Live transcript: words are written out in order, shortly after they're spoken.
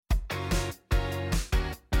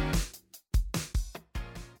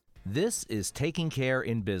This is Taking Care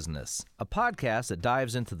in Business, a podcast that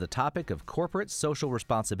dives into the topic of corporate social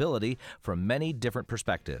responsibility from many different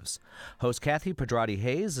perspectives. Host Kathy Pedrati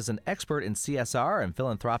Hayes is an expert in CSR and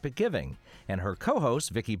philanthropic giving, and her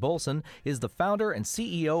co-host, Vicki Bolson, is the founder and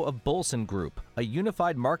CEO of Bolson Group, a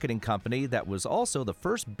unified marketing company that was also the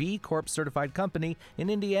first B Corp certified company in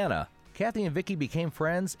Indiana. Kathy and Vicki became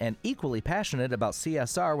friends and equally passionate about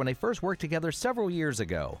CSR when they first worked together several years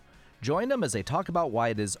ago. Join them as they talk about why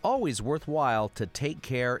it is always worthwhile to take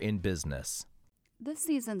care in business. This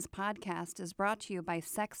season's podcast is brought to you by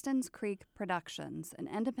Sexton's Creek Productions, an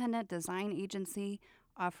independent design agency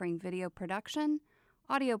offering video production,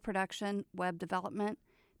 audio production, web development,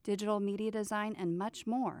 digital media design, and much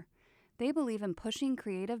more. They believe in pushing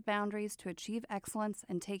creative boundaries to achieve excellence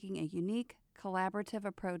and taking a unique, collaborative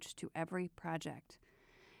approach to every project.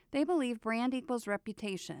 They believe brand equals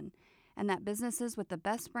reputation, and that businesses with the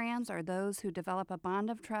best brands are those who develop a bond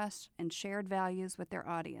of trust and shared values with their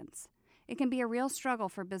audience. It can be a real struggle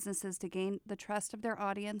for businesses to gain the trust of their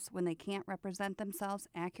audience when they can't represent themselves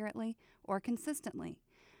accurately or consistently.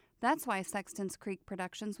 That's why Sexton's Creek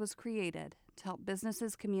Productions was created, to help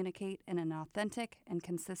businesses communicate in an authentic and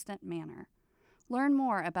consistent manner. Learn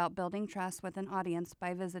more about building trust with an audience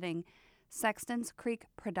by visiting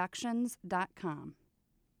sextonscreekproductions.com.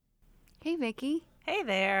 Hey, Vicki. Hey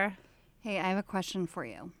there. Hey, I have a question for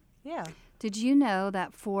you. Yeah. Did you know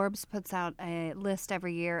that Forbes puts out a list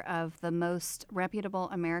every year of the most reputable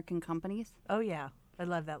American companies? Oh, yeah. I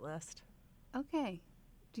love that list. Okay.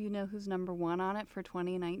 Do you know who's number one on it for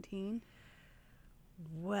 2019?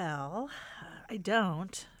 Well, I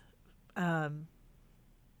don't. I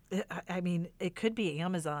mean, it could be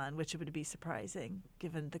Amazon, which would be surprising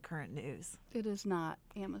given the current news. It is not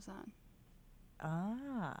Amazon.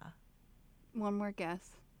 Ah. One more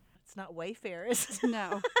guess. It's not Wayfair, is it?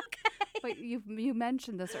 No. Okay. But you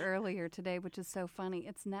mentioned this earlier today, which is so funny.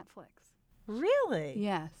 It's Netflix. Really?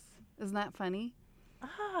 Yes. Isn't that funny?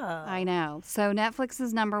 Oh. I know. So Netflix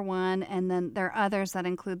is number one, and then there are others that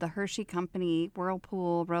include the Hershey Company,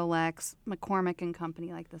 Whirlpool, Rolex, McCormick and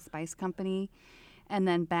Company, like the Spice Company, and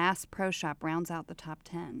then Bass Pro Shop rounds out the top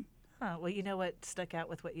 10. Huh. Well, you know what stuck out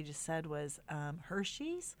with what you just said was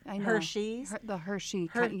Hershey's? I know. Hershey's? The Hershey,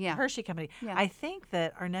 yeah. Hershey Company. Yeah. I think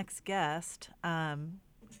that our next guest,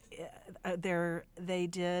 they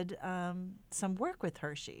did some work with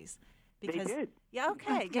Hershey's. Because, they did. Yeah,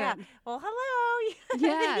 okay, That's yeah. good. Well, hello.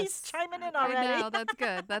 Yes. He's chiming in already. I know. That's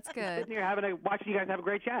good. That's good. Sitting here watching you guys have a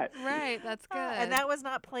great chat. Right. That's good. And that was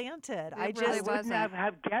not planted. I It just really Wouldn't wasn't.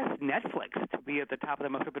 have guessed Netflix to be at the top of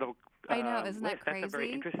the most reputable I know, isn't that list. That's a very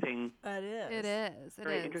crazy? interesting, It is. It is. It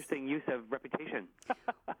very is. interesting use of reputation.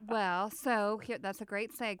 Well, so here, that's a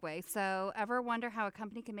great segue. So, ever wonder how a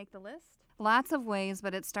company can make the list? Lots of ways,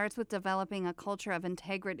 but it starts with developing a culture of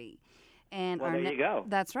integrity. And Well, there you go.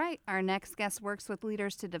 That's right. Our next guest works with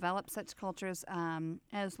leaders to develop such cultures,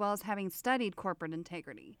 as well as having studied corporate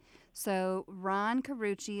integrity. So Ron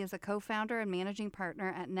Carucci is a co-founder and managing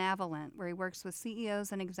partner at Navalent, where he works with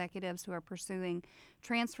CEOs and executives who are pursuing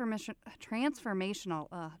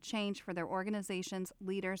transformational change for their organizations,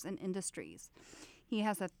 leaders, and industries. He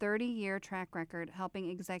has a 30-year track record helping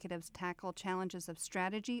executives tackle challenges of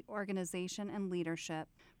strategy, organization, and leadership,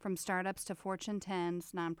 from startups to Fortune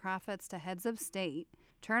 10s, nonprofits to heads of state,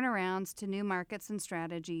 turnarounds to new markets and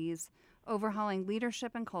strategies, overhauling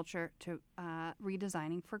leadership and culture to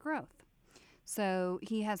redesigning for growth. So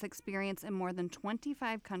he has experience in more than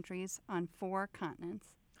 25 countries on 4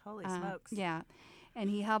 continents. Holy smokes. Yeah. And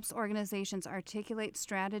he helps organizations articulate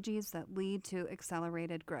strategies that lead to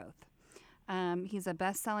accelerated growth. He's a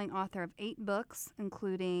best-selling author of 8 books,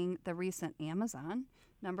 including the recent Amazon,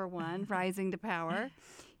 #1, Rising to Power.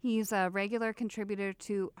 He's a regular contributor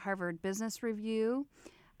to Harvard Business Review,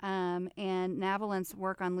 and Navalent's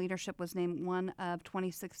work on leadership was named one of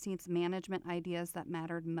 2016's management ideas that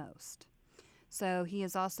mattered most. So he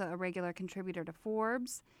is also a regular contributor to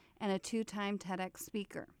Forbes and a 2-time TEDx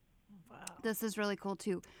speaker. Wow. This is really cool,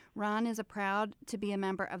 too. Ron is proud to be a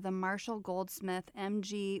member of the Marshall Goldsmith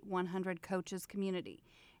MG 100 Coaches community.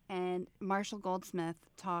 And Marshall Goldsmith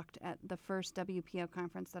talked at the first WPO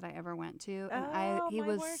conference that I ever went to. And he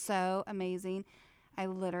was so amazing. I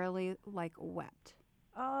literally, wept.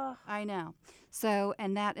 Oh. I know. So,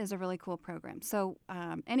 and that is a really cool program. So,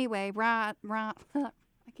 anyway, Ron,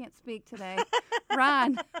 I can't speak today.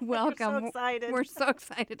 Ron, welcome. We're so excited. We're so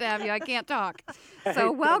excited to have you. I can't talk. So It's so great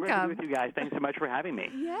to be welcome. with you guys. Thanks so much for having me.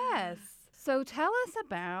 Yes. So tell us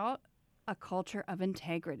about a culture of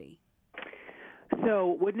integrity.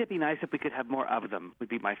 So wouldn't it be nice if we could have more of them, would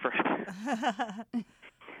be my first.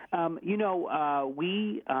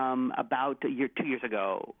 We, about 2 years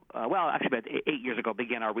ago, actually about 8 years ago,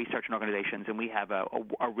 began our research in organizations, and we have a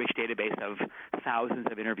rich database of thousands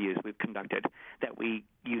of interviews we've conducted that we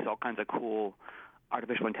use all kinds of cool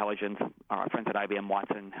artificial intelligence. Our friends at IBM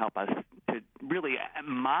Watson help us to really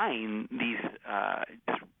mine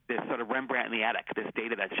this sort of Rembrandt in the attic, this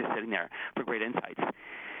data that's just sitting there for great insights.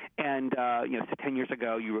 And so 10 years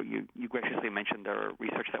ago, you graciously mentioned the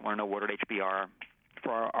research that won an award at HBR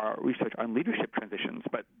for our research on leadership transitions.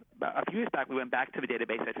 But a few years back, we went back to the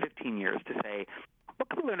database at 15 years to say, what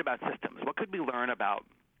could we learn about systems? What could we learn about,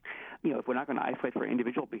 if we're not going to isolate for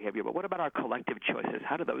individual behavior, but what about our collective choices?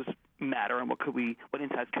 How do those matter, and what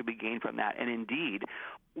insights could we gain from that? And indeed,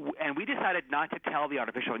 and we decided not to tell the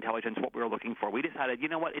artificial intelligence what we were looking for. We decided, you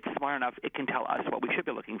know what, it's smart enough, it can tell us what we should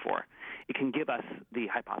be looking for. It can give us the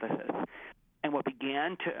hypothesis. And what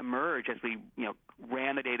began to emerge as we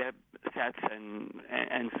ran the data sets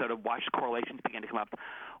and sort of watched correlations begin to come up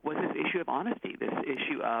was this issue of honesty, this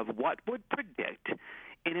issue of what would predict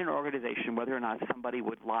in an organization whether or not somebody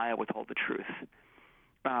would lie or withhold the truth.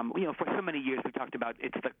 For so many years we've talked about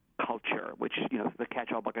it's the culture, which is the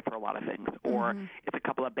catch-all bucket for a lot of things, or it's a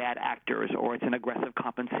couple of bad actors, or it's an aggressive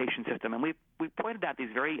compensation system. And we've pointed out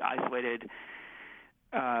these very isolated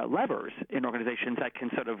levers in organizations that can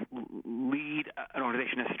sort of lead an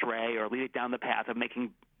organization astray or lead it down the path of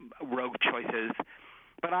making rogue choices.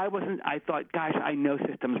 But I thought, gosh, I know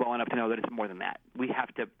systems well enough to know that it's more than that.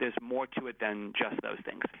 There's more to it than just those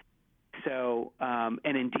things. So,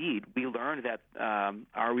 and indeed, we learned that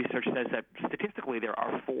our research says that statistically there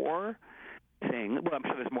are 4 things. Well, I'm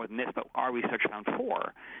sure there's more than this, but our research found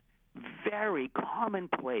 4 very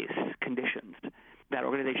commonplace conditions that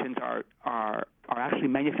organizations are actually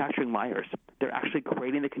manufacturing liars. They're actually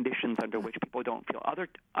creating the conditions under which people don't feel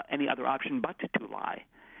any other option but to lie.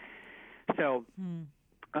 So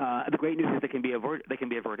the great news is they can be averted. They can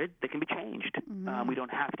be changed. We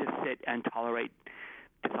don't have to sit and tolerate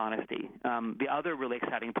dishonesty. The other really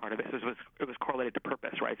exciting part of it was correlated to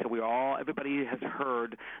purpose, right? So everybody has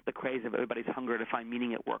heard the craze of everybody's hunger to find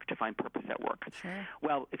meaning at work, to find purpose at work. Sure.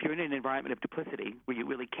 Well, if you're in an environment of duplicity where you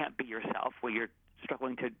really can't be yourself, where you're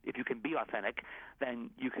struggling if you can be authentic,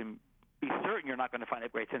 then you can be certain you're not going to find a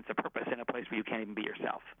great sense of purpose in a place where you can't even be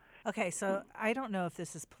yourself. Okay, so I don't know if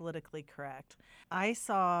this is politically correct. I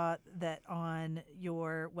saw that on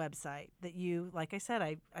your website that you, like I said,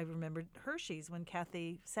 I remembered Hershey's when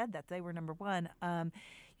Kathy said that they were number 1.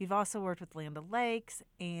 You've also worked with Land O'Lakes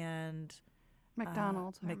and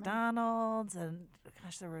McDonald's. And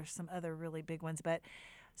gosh, there were some other really big ones. But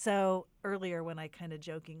so earlier when I kind of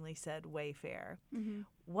jokingly said Wayfair,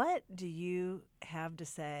 what do you have to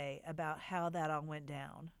say about how that all went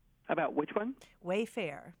down? About which one?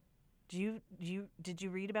 Wayfair. Did you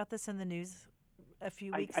read about this in the news a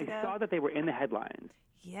few weeks ago? I saw that they were in the headlines.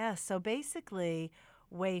 Yeah. So basically,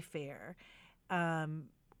 Wayfair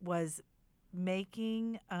was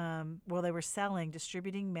making, they were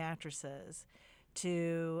distributing mattresses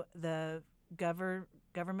to the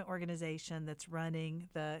government organization that's running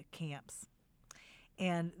the camps.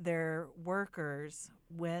 And their workers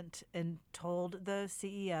went and told the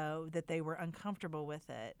CEO that they were uncomfortable with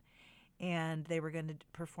it and they were going to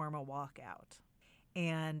perform a walkout.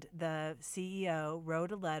 And the CEO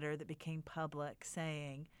wrote a letter that became public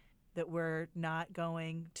saying that we're not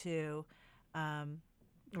going to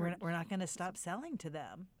we're not going to stop selling to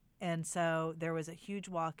them. And so there was a huge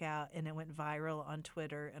walkout, and it went viral on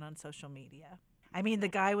Twitter and on social media. I mean, the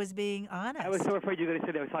guy was being honest. I was so afraid you were going to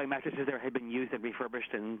say they were selling mattresses that had been used and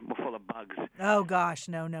refurbished and were full of bugs. Oh, gosh.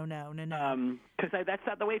 No. Because that's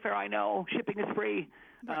not the Wayfair I know. Shipping is free.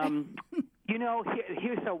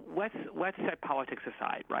 Let's set politics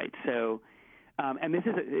aside, right? So, and this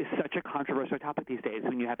is such a controversial topic these days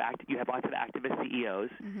when you have lots of activist CEOs.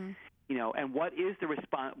 And what is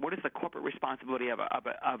the corporate responsibility of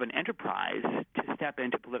an enterprise to step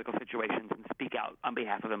into political situations and speak out on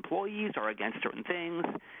behalf of employees or against certain things?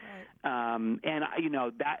 Right.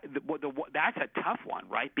 That's a tough one,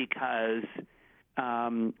 right? Because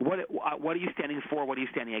what are you standing for? What are you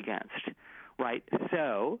standing against? Right.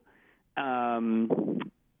 So, on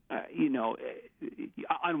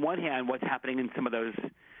one hand, what's happening in some of those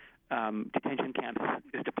detention camps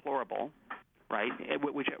is deplorable. Right,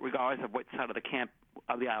 which regardless of what side of the camp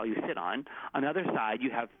of the aisle you sit on. On the other side, you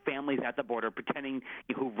have families at the border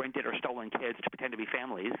who've rented or stolen kids to pretend to be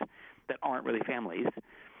families that aren't really families.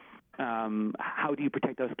 How do you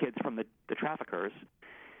protect those kids from the traffickers?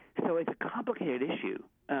 So it's a complicated issue.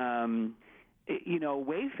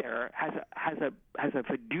 Wayfair has a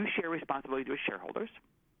fiduciary responsibility to its shareholders.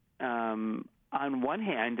 On one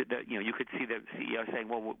hand, you could see the CEO saying,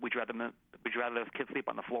 "Well, would you rather those kids sleep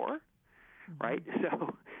on the floor?" right?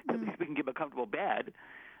 So at least we can give a comfortable bed.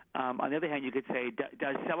 On the other hand, you could say,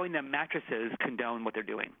 does selling them mattresses condone what they're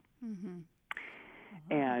doing?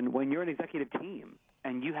 And when you're an executive team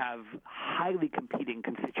and you have highly competing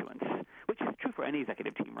constituents, which is true for any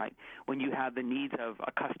executive team, right? When you have the needs of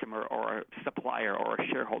a customer or a supplier or a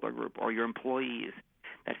shareholder group or your employees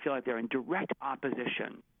that feel like they're in direct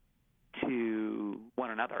opposition to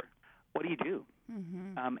one another, what do?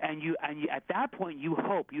 And you at that point, you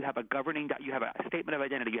hope you have you have a statement of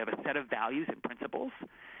identity, you have a set of values and principles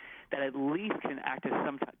that at least can act as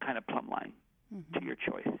some kind of plumb line to your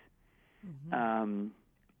choice,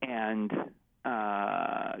 and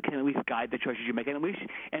can at least guide the choices you make. And at least,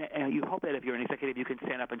 and you hope that if you're an executive, you can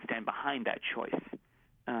stand up and stand behind that choice,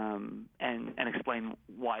 and explain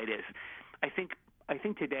why it is. I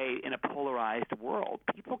think today, in a polarized world,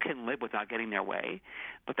 people can live without getting their way,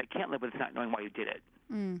 but they can't live with not knowing why you did it.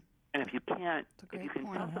 And if you can't, if you can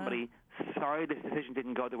tell somebody, sorry, this decision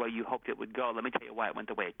didn't go the way you hoped it would go, let me tell you why it went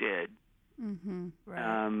the way it did.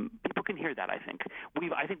 Right. People can hear that, I think.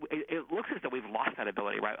 I think it looks as though we've lost that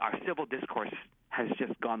ability, right? Our civil discourse has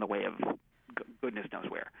just gone the way of goodness knows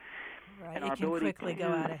where. Right. And it our can ability quickly to go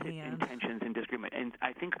out of hand. Intentions and disagreement. And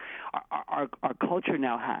I think our culture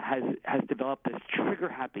now has developed this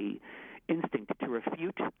trigger-happy instinct to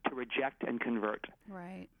refute, to reject, and convert.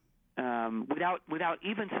 Right. Without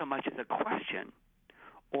even so much as a question,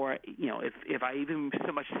 or if I even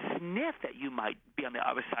so much sniff that you might be on the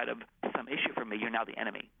other side of some issue from me, you're now the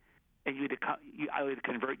enemy, and I either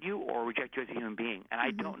convert you or reject you as a human being. And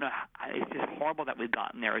I don't know. It's just horrible that we've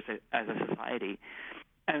gotten there as a society.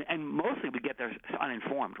 And mostly we get there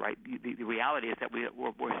uninformed, right? The reality is that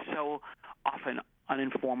we're so often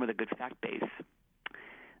uninformed with a good fact base.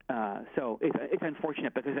 So it's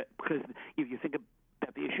unfortunate because if you think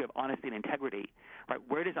about the issue of honesty and integrity, right?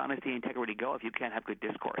 Where does honesty and integrity go if you can't have good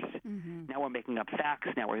discourse? Now we're making up facts.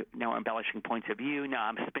 Now we're embellishing points of view. Now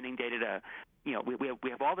I'm spinning data to, we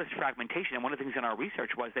have all this fragmentation. And one of the things in our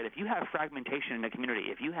research was that if you have fragmentation in a community,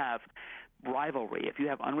 if you have rivalry, if you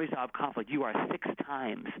have unresolved conflict, you are 6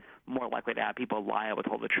 times more likely to have people lie or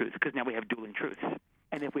withhold the truth, because now we have dueling truths.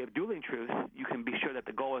 And if we have dueling truths, you can be sure that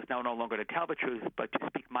the goal is now no longer to tell the truth, but to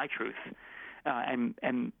speak my truth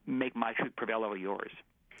and make my truth prevail over yours.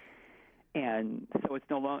 And so it's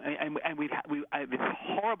no longer, and we have this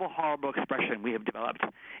horrible expression we have developed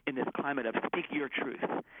in this climate of speak your truth,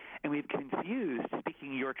 and we've confused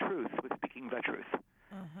speaking your truth with speaking the truth,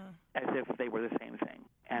 as if they were the same thing,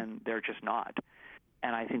 and they're just not.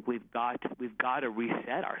 And I think we've got to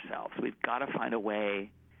reset ourselves. We've got to find a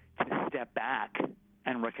way to step back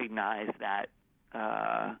and recognize that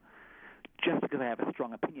just because I have a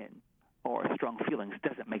strong opinion or strong feelings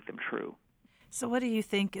doesn't make them true. So what do you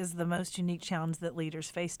think is the most unique challenge that leaders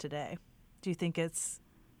face today? Do you think it's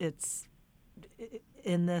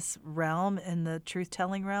in this realm, in the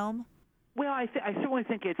truth-telling realm? Well, I certainly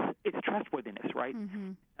think it's trustworthiness, right?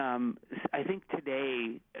 I think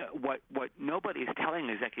today what nobody is telling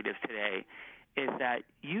executives today is that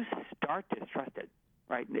you start distrusted,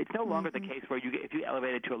 right? It's no longer the case where if you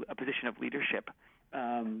elevated to a position of leadership,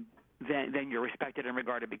 then you're respected and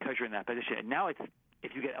regarded because you're in that position. And now it's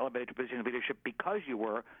if you get elevated to a position of leadership because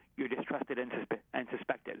you're distrusted and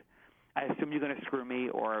suspected. I assume you're going to screw me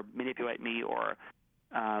or manipulate me or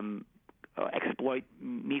exploit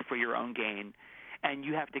me for your own gain, and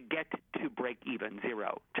you have to get to break even,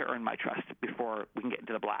 zero, to earn my trust before we can get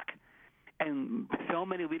into the black. And so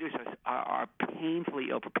many leaders are painfully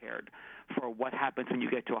ill-prepared for what happens when you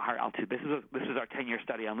get to a higher altitude. This is our 10-year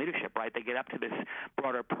study on leadership, right? They get up to this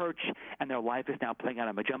broader perch, and their life is now playing out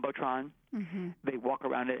on a jumbotron. They walk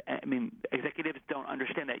around it. I mean, executives don't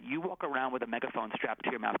understand that you walk around with a megaphone strapped to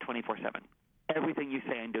your mouth 24/7. Everything you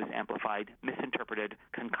say and do is amplified, misinterpreted,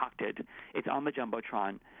 concocted. It's on the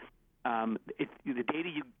jumbotron. The data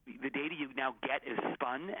you now get is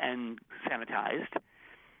spun and sanitized.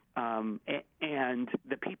 And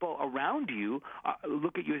the people around you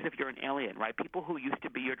look at you as if you're an alien, right? People who used to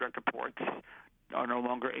be your direct reports are no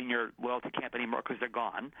longer in your loyalty camp anymore because they're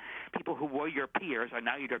gone. People who were your peers are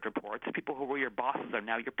now your direct reports. People who were your bosses are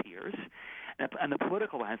now your peers. And the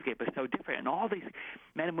political landscape is so different. And all these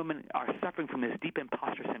men and women are suffering from this deep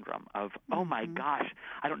imposter syndrome of, oh my gosh,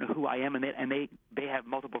 I don't know who I am, and they have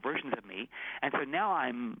multiple versions of me. And so now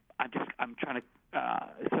I'm trying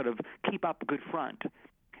to sort of keep up a good front.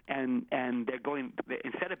 And they're going,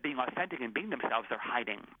 instead of being authentic and being themselves, they're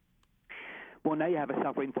hiding. Well, now you have a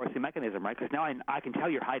self-reinforcing mechanism, right? Because now I can tell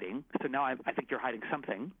you're hiding, so now I think you're hiding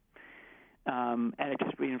something. And it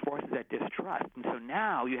just reinforces that distrust. And so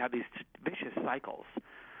now you have these vicious cycles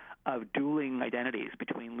of dueling identities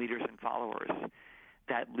between leaders and followers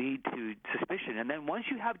that lead to suspicion. And then once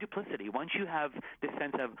you have duplicity, once you have this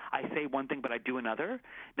sense of I say one thing but I do another,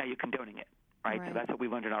 now you're condoning it. Right? So that's what we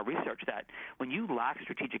learned in our research, that when you lack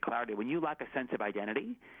strategic clarity, when you lack a sense of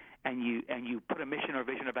identity, and you put a mission or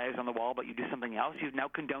vision or values on the wall, but you do something else, you've now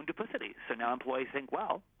condoned duplicity. So now employees think,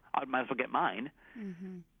 well, I might as well get mine.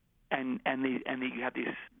 Mm-hmm. And you have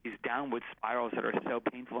these downward spirals that are so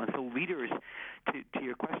painful. And so leaders, to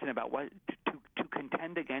your question about what to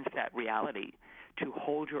contend against that reality, to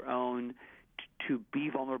hold your own, to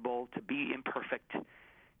be vulnerable, to be imperfect,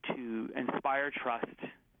 to inspire trust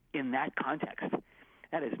in that context,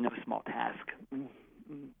 that is no small task.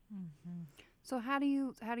 Mm-hmm. So how do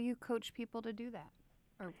you coach people to do that,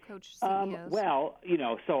 or coach CEOs? Well,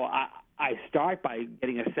 so I start by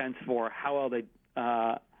getting a sense for how well do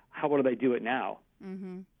they do it now.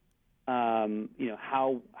 Mm-hmm.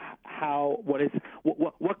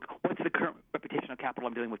 What's the current reputational capital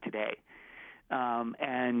I'm dealing with today,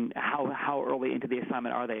 and how early into the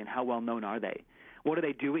assignment are they, and how well known are they? What are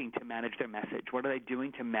they doing to manage their message? What are they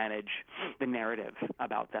doing to manage the narrative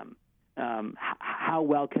about them? How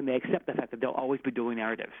well can they accept the fact that they'll always be doing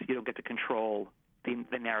narratives? You don't get to control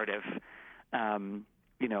the narrative,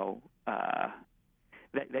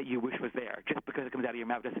 that you wish was there. Just because it comes out of your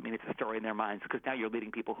mouth doesn't mean it's a story in their minds, because now you're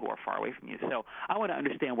leading people who are far away from you. So I want to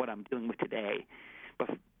understand what I'm dealing with today,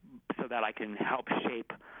 so that I can help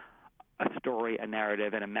shape a story, a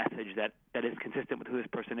narrative, and a message that is consistent with who this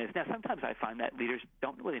person is. Now, sometimes I find that leaders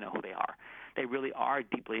don't really know who they are. They really are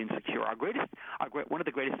deeply insecure. One of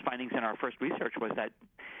the greatest findings in our first research was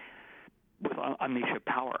unleash your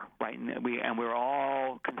power, right? And we're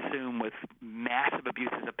all consumed with massive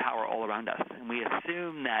abuses of power all around us, and we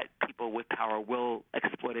assume that people with power will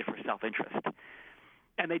exploit it for self-interest.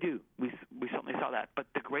 And they do. We certainly saw that. But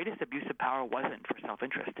the greatest abuse of power wasn't for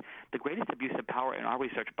self-interest. The greatest abuse of power in our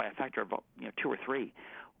research, by a factor of 2 or 3,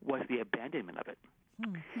 was the abandonment of it.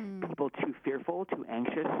 Mm-hmm. People too fearful, too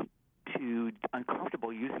anxious, too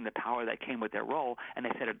uncomfortable using the power that came with their role, and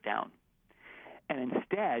they set it down. And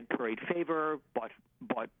instead curried favor, bought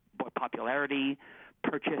popularity,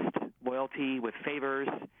 purchased loyalty with favors,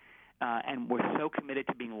 and were so committed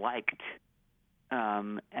to being liked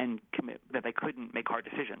that they couldn't make hard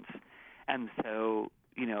decisions. And so,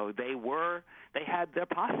 they had their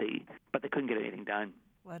posse, but they couldn't get anything done.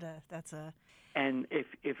 And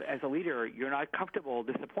if as a leader you're not comfortable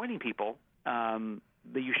disappointing people, then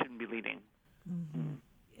you shouldn't be leading.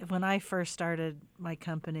 Mm-hmm. When I first started my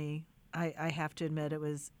company, I have to admit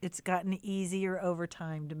it's gotten easier over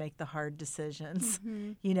time to make the hard decisions.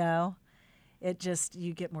 Mm-hmm. It just,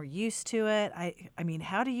 you get more used to it. I mean,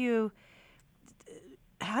 how do you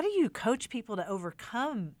coach people to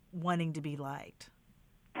overcome wanting to be liked?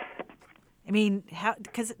 I mean,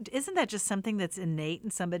 because isn't that just something that's innate in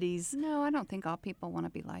somebody's? No, I don't think all people want to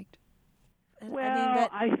be liked. Well,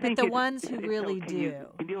 I think the ones who really do.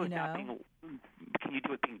 Can you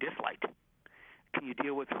deal with being disliked? Can you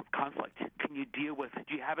deal with conflict? Do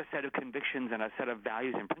you have a set of convictions and a set of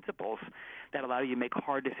values and principles that allow you to make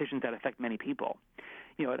hard decisions that affect many people?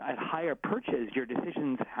 At higher perches, your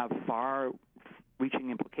decisions have far-reaching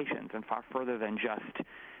implications and far further than just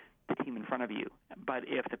the team in front of you. But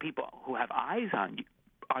if the people who have eyes on you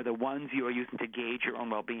are the ones you are using to gauge your own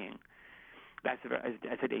well-being, that's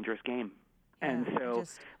a dangerous game. And so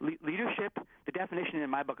leadership, the definition in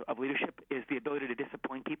my book of leadership is the ability to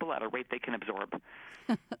disappoint people at a rate they can absorb.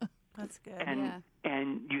 That's good.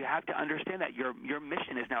 And you have to understand that your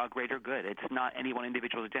mission is now a greater good. It's not any one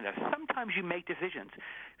individual's agenda. Sometimes you make decisions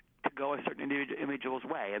to go a certain individual's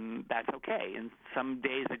way, and that's okay. And some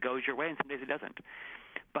days it goes your way, and some days it doesn't.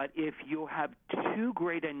 But if you have too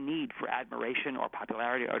great a need for admiration or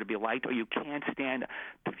popularity or to be liked, or you can't stand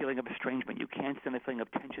the feeling of estrangement, you can't stand the feeling of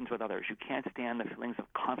tensions with others, you can't stand the feelings of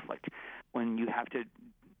conflict when you have to.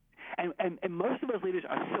 And most of those leaders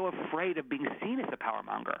are so afraid of being seen as a power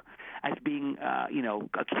monger, as being,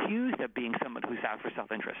 accused of being someone who's out for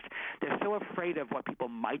self-interest. They're so afraid of what people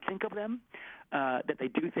might think of them that they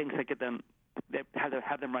do things that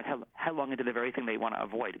have them run headlong into the very thing they want to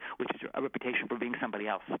avoid, which is a reputation for being somebody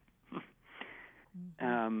else.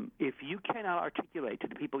 If you cannot articulate to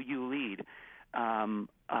the people you lead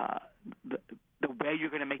the way you're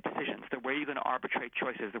going to make decisions, the way you're going to arbitrate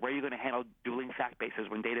choices, the way you're going to handle dueling fact bases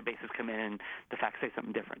when databases come in and the facts say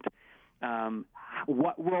something different.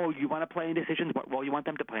 What role you want to play in decisions, what role you want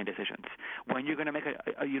them to play in decisions, when you're going to make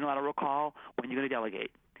a unilateral call, when you're going to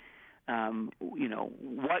delegate.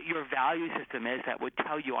 What your value system is that would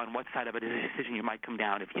tell you on what side of a decision you might come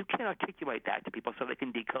down. If you can articulate that to people so they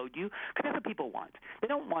can decode you, because that's what people want. They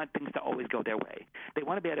don't want things to always go their way. They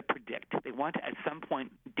want to be able to predict. They want to, at some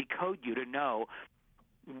point, decode you to know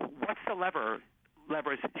what's the levers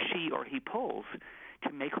she or he pulls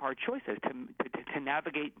to make hard choices, to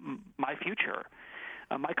navigate my future.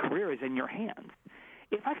 My career is in your hands.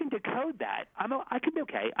 If I can decode that, I can be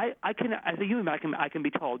okay. I can, as a human, I can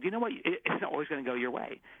be told, you know what, it's not always going to go your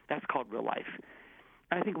way. That's called real life.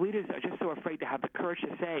 And I think leaders are just so afraid to have the courage to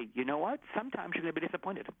say, you know what, sometimes you're going to be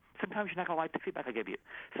disappointed. Sometimes you're not going to like the feedback I give you.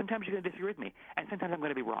 Sometimes you're going to disagree with me. And sometimes I'm going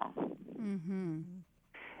to be wrong. Mm-hmm.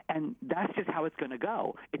 And that's just how it's going to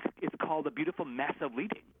go. It's called the beautiful mess of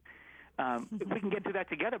leading. If we can get through that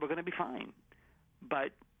together, we're going to be fine.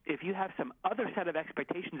 But if you have some other set of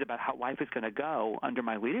expectations about how life is going to go under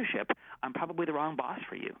my leadership, I'm probably the wrong boss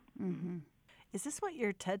for you. Mm-hmm. Is this what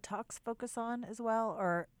your TED Talks focus on as well,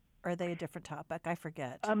 or are they a different topic? I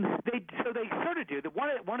forget. They sort of do.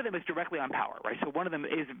 One of them is directly on power, right? So one of them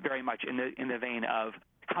is very much in the vein of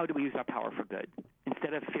how do we use our power for good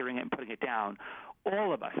instead of fearing it and putting it down.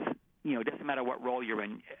 All of us, it doesn't matter what role you're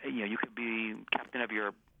in. You could be captain of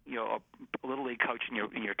your a little league coach in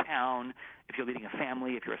your town, if you're leading a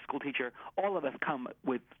family, if you're a school teacher, all of us come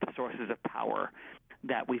with the sources of power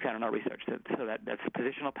that we found in our research. So that's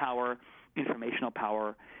positional power, informational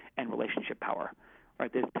power, and relationship power.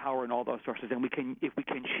 Right? There's power in all those sources, and if we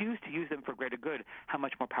can choose to use them for greater good, how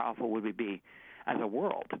much more powerful would we be as a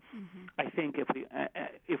world? Mm-hmm. I think if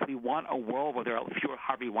we want a world where there are fewer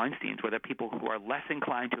Harvey Weinsteins, where there are people who are less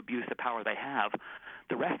inclined to abuse the power they have,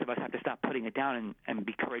 the rest of us have to stop putting it down and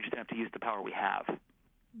be courageous enough to use the power we have.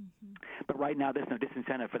 Mm-hmm. But right now, there's no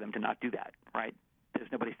disincentive for them to not do that. Right? There's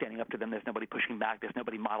nobody standing up to them. There's nobody pushing back. There's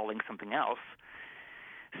nobody modeling something else.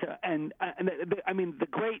 So,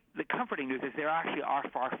 the comforting news is there actually are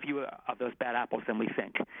far fewer of those bad apples than we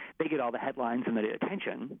think. They get all the headlines and the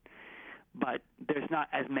attention, but there's not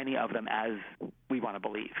as many of them as we want to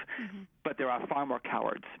believe. Mm-hmm. But there are far more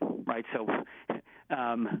cowards, right? So,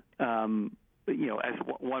 as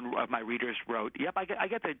one of my readers wrote, "Yep, I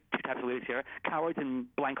get the two types of leaders here: cowards and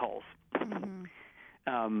blank holes." Mm-hmm.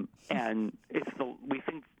 And we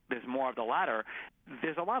think there's more of the latter.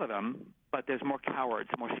 There's a lot of them, but there's more cowards,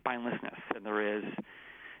 more spinelessness than there is,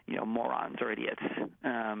 morons or idiots.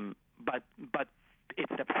 But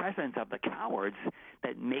it's the presence of the cowards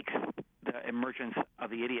that makes the emergence of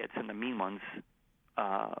the idiots and the mean ones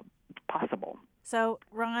possible. So,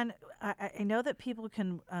 Ron, I know that people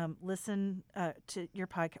can listen to your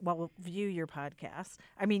podcast. Well, view your podcast.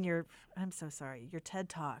 Your TED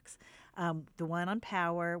Talks. The one on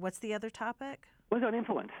power. What's the other topic? Was on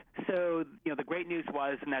influence. So, the great news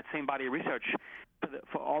was in that same body of research,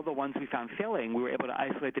 for all the ones we found failing, we were able to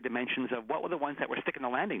isolate the dimensions of what were the ones that were sticking the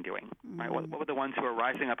landing doing, right? What were the ones who were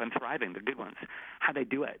rising up and thriving, the good ones, how they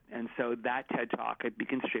do it. And so that TED Talk at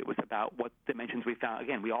Beacon Street was about what dimensions we found.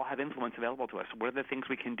 Again, we all have influence available to us. What are the things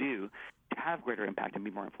we can do to have greater impact and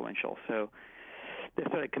be more influential? So they're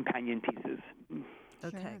sort of companion pieces.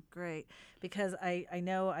 Okay, Sure. Great. Because I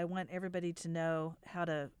know I want everybody to know how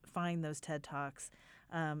to find those TED Talks.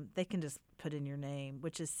 They can just put in your name,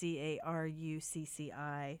 which is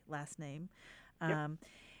CARUCCI, last name. Yep.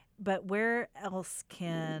 But where else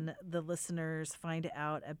can the listeners find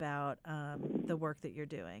out about the work that you're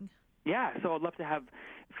doing? Yeah, so I'd love to have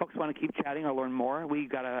folks want to keep chatting or learn more. We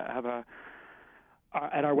got to have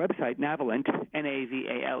at our website, Navalent,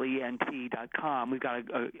 NAVALENT.com, we've got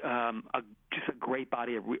just a great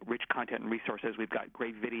body of rich content and resources. We've got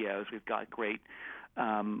great videos. We've got great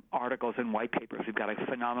articles and white papers. We've got a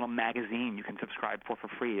phenomenal magazine you can subscribe for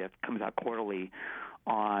free. It comes out quarterly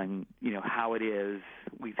on, how it is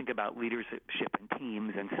we think about leadership and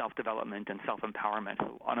teams and self-development and self-empowerment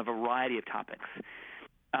on a variety of topics.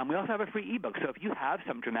 We also have a free ebook. So if you have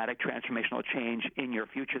some dramatic transformational change in your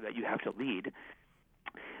future that you have to lead,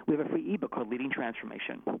 we have a free ebook called Leading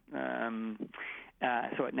Transformation. So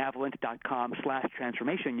at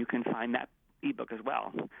navalent.com/transformation, you can find that ebook as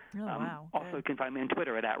well. Oh, wow. Also, you can find me on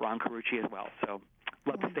Twitter at Ron Carucci as well. So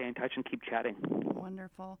love to stay in touch and keep chatting.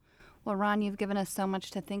 Wonderful. Well, Ron, you've given us so much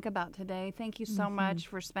to think about today. Thank you so much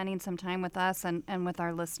for spending some time with us and with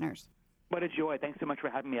our listeners. What a joy. Thanks so much for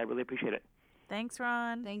having me. I really appreciate it. Thanks,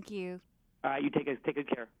 Ron. Thank you. All right, you take good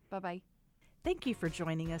care. Bye-bye. Thank you for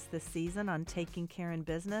joining us this season on Taking Care in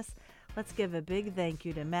Business. Let's give a big thank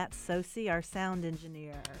you to Matt Sosi, our sound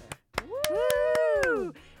engineer.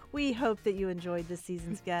 Woo! We hope that you enjoyed this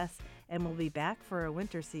season's guests, and we'll be back for a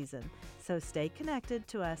winter season. So stay connected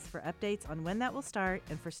to us for updates on when that will start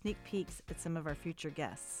and for sneak peeks at some of our future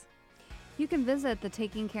guests. You can visit the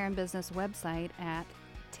Taking Care in Business website at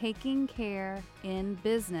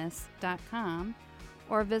takingcareinbusiness.com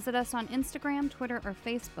or visit us on Instagram, Twitter, or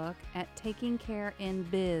Facebook at Taking Care in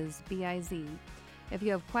Biz, B-I-Z. If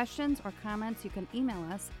you have questions or comments, you can email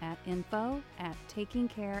us at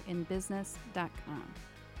info@takingcareinbusiness.com.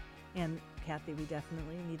 And Kathy, we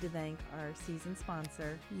definitely need to thank our season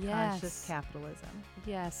sponsor, Yes. Conscious Capitalism.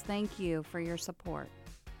 Yes, thank you for your support.